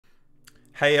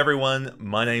Hey everyone,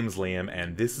 my name's Liam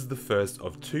and this is the first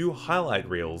of two highlight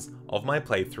reels of my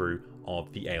playthrough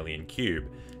of the Alien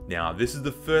Cube. Now, this is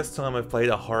the first time I've played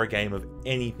a horror game of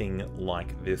anything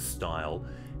like this style,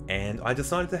 and I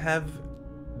decided to have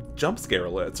jump scare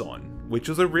alerts on, which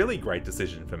was a really great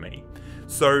decision for me.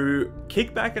 So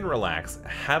kick back and relax,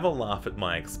 have a laugh at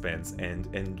my expense,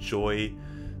 and enjoy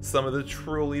some of the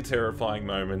truly terrifying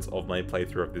moments of my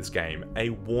playthrough of this game. A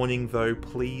warning though,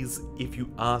 please, if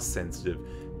you are sensitive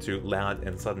to loud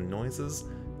and sudden noises,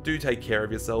 do take care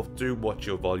of yourself, do watch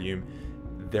your volume.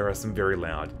 There are some very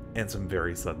loud and some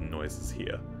very sudden noises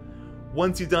here.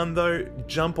 Once you're done though,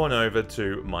 jump on over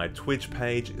to my Twitch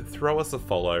page, throw us a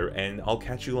follow, and I'll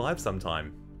catch you live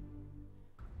sometime.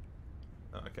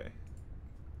 Okay.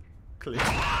 Click.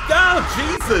 Oh,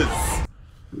 Jesus!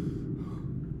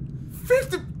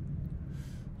 50...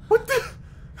 What the...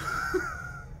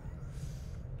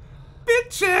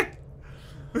 Bit check!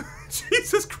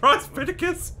 Jesus Christ,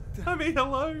 Pittacus! I mean,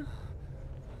 hello?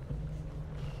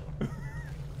 Where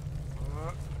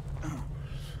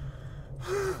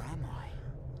am I?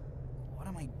 What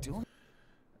am I doing?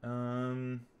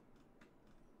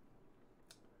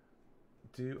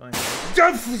 Do I...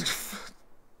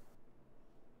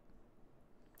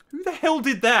 Who the hell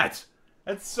did that?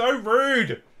 That's so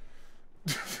rude!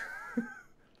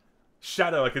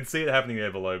 Shadow, I can see it happening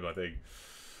there below my thing.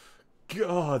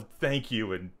 God, thank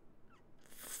you, and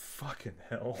fucking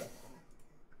hell.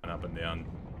 And up and down.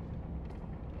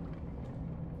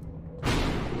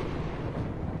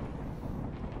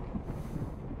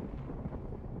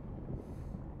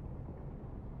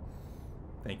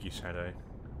 Thank you, Shadow.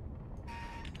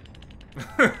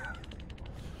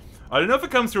 I don't know if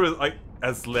it comes through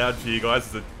as loud for you guys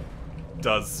as it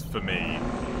does for me.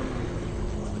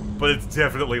 But it's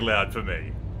definitely loud for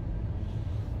me.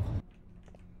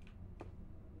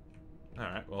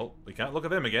 Alright, well, we can't look at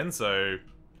them again, so...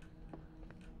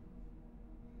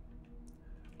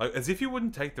 Like, as if you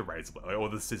wouldn't take the razor blade, or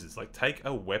the scissors. Like, take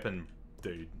a weapon,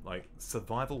 dude. Like,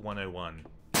 Survival 101.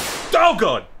 Oh,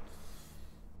 God!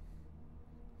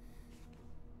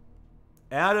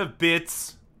 Out of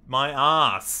bits, my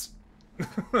ass.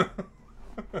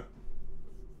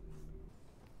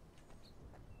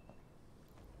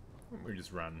 We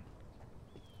just run.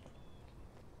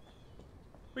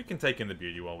 We can take in the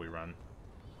beauty while we run.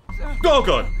 Oh,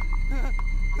 God!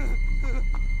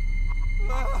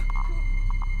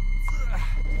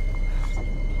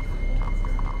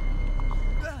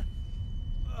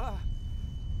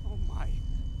 Oh my.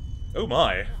 Oh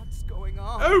my. What's going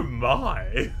on? Oh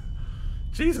my!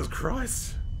 Jesus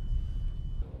Christ.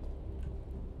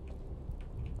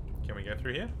 Can we go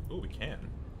through here? Oh, we can.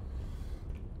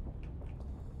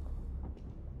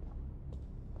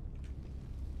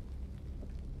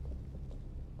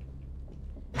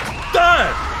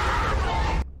 Done!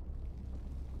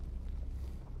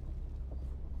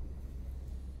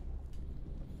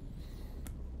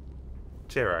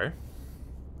 Chero,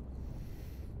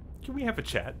 can we have a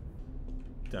chat?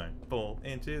 Don't fall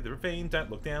into the ravine,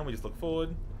 don't look down, we just look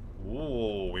forward.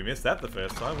 Ooh, we missed that the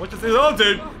first time. What just... Oh,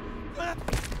 dude!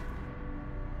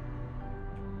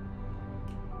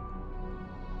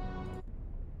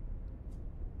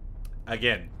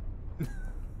 Again.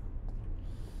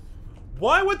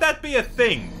 Why would that be a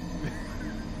thing?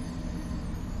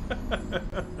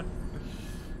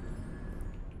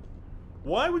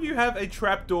 Why would you have a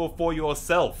trapdoor for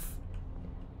yourself?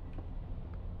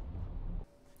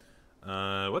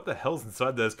 What the hell's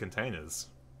inside those containers?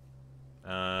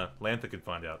 Lantha could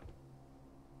find out.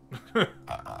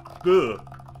 Ugh.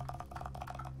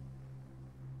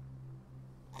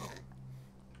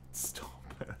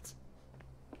 Stop it.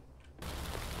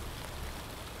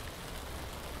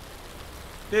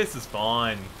 This is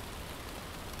fine.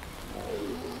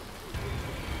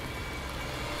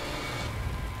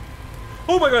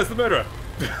 Oh my god, it's the murderer!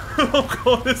 Oh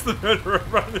god, it's the murderer!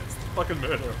 Run, it's the fucking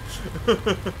murderer.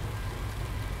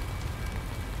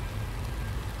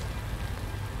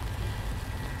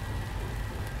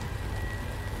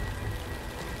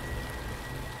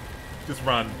 Just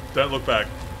run. Don't look back.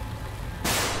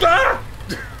 Ah!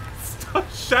 Stop,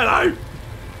 Shadow!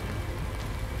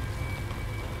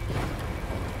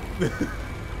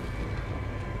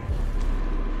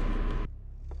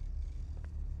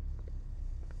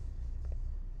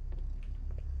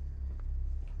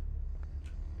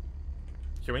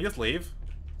 Can we just leave?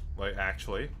 Like,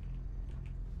 actually?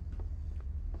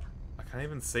 I can't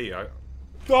even see.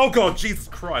 Oh god, Jesus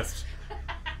Christ!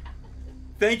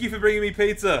 Thank you for bringing me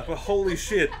pizza, but holy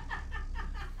shit.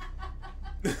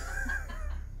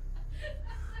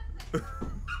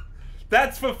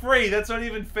 That's for free, that's not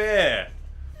even fair.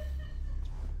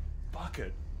 Fuck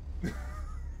it.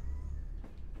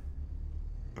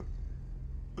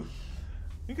 I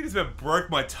think I just about broke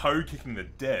my toe kicking the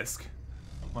desk.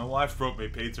 My wife brought me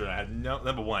pizza and I had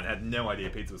number one, had no idea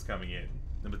pizza was coming in.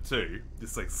 Number two,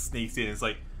 just like sneaks in and it's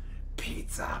like,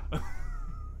 pizza!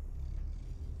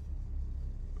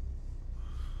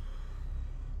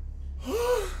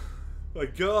 My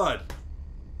god!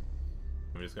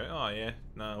 We just go, oh yeah,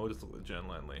 no, we'll just look at the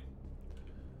journal only.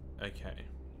 Okay.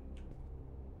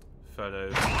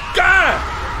 Photos.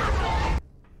 God!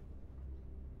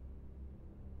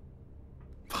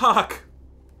 Fuck!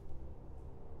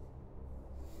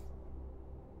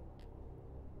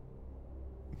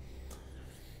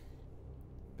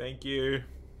 Thank you.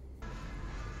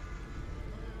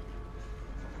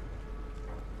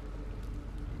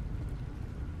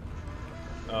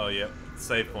 Oh, yep.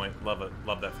 Save point. Love it.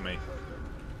 Love that for me.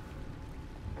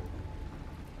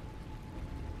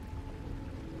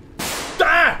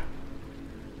 Ah!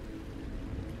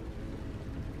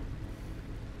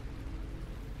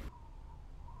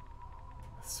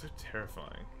 That's so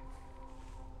terrifying.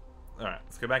 Alright,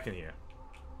 let's go back in here.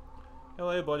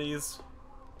 Hello, buddies.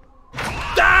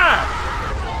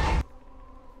 Ah!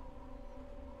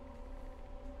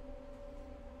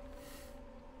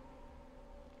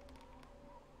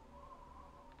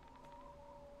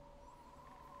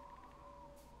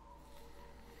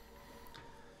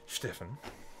 Stefan.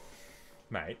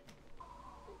 Mate.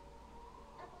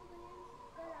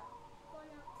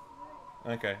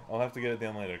 Okay, I'll have to get it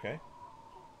down later, okay?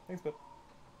 Thanks, bud.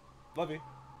 Love you.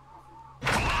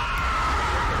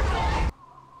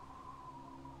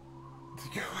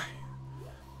 Go away.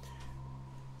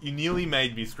 You nearly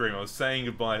made me scream. I was saying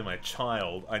goodbye to my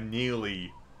child. I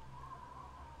nearly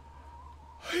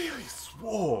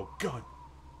swore. God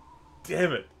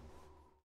damn it.